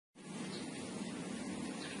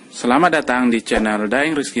Selamat datang di channel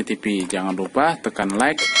DAENG RIZKY TV. Jangan lupa tekan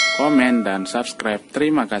like, komen, dan subscribe.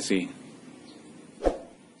 Terima kasih.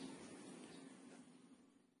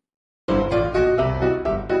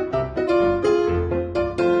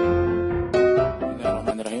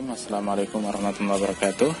 Bismillahirrahmanirrahim. Assalamualaikum warahmatullahi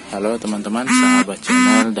wabarakatuh. Halo teman-teman, sahabat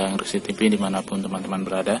channel DAENG RIZKY TV dimanapun teman-teman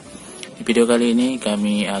berada. Di video kali ini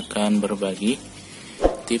kami akan berbagi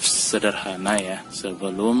tips sederhana ya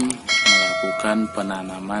sebelum melakukan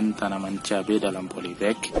penanaman tanaman cabai dalam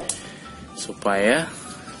polybag supaya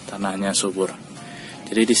tanahnya subur.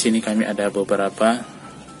 Jadi di sini kami ada beberapa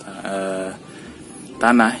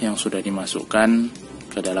tanah yang sudah dimasukkan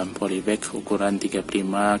ke dalam polybag ukuran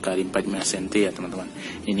 35 x 14 cm ya teman-teman.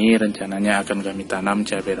 Ini rencananya akan kami tanam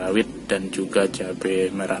cabai rawit dan juga cabai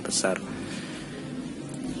merah besar.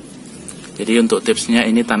 Jadi untuk tipsnya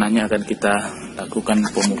ini tanahnya akan kita lakukan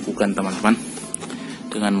pemupukan teman-teman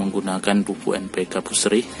dengan menggunakan pupuk NPK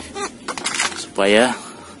pusri supaya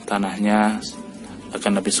tanahnya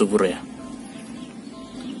akan lebih subur ya.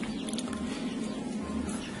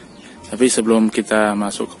 Tapi sebelum kita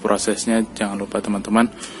masuk ke prosesnya, jangan lupa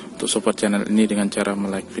teman-teman untuk support channel ini dengan cara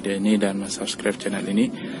like video ini dan subscribe channel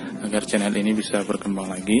ini agar channel ini bisa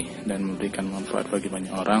berkembang lagi dan memberikan manfaat bagi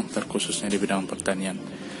banyak orang, terkhususnya di bidang pertanian.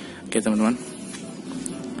 Oke teman-teman.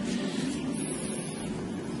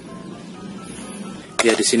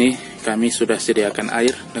 Ya, di sini kami sudah sediakan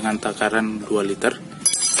air dengan takaran 2 liter.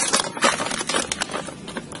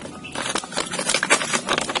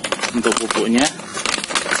 Untuk pupuknya,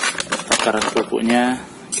 takaran pupuknya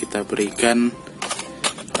kita berikan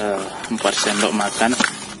 4 sendok makan.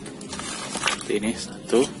 Seperti ini,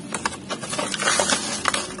 1,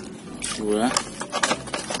 2,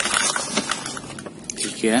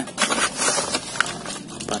 3,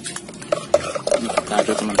 4. Ini kita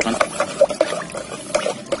aduk teman-teman.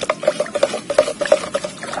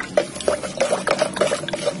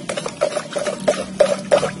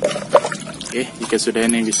 Oke, jika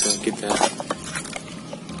sudah ini bisa kita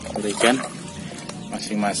berikan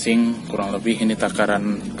masing-masing kurang lebih ini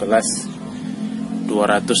takaran gelas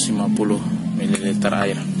 250 ml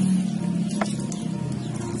air.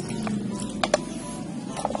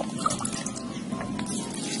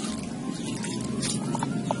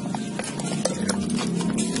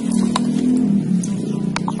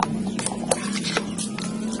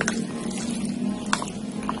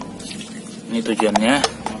 Ini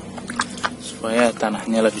tujuannya supaya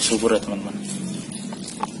tanahnya lebih subur ya teman-teman.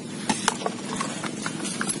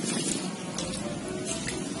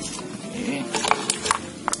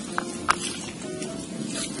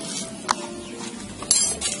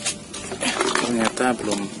 Ternyata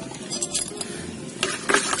belum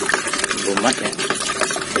mat ya.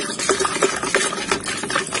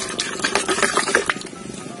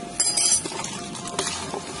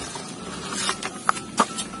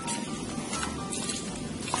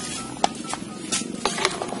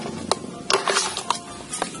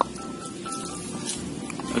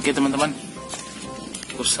 Oke teman-teman,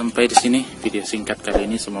 cukup sampai di sini video singkat kali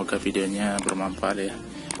ini. Semoga videonya bermanfaat ya.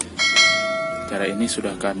 Cara ini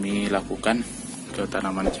sudah kami lakukan ke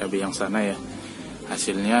tanaman cabai yang sana ya.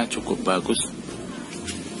 Hasilnya cukup bagus.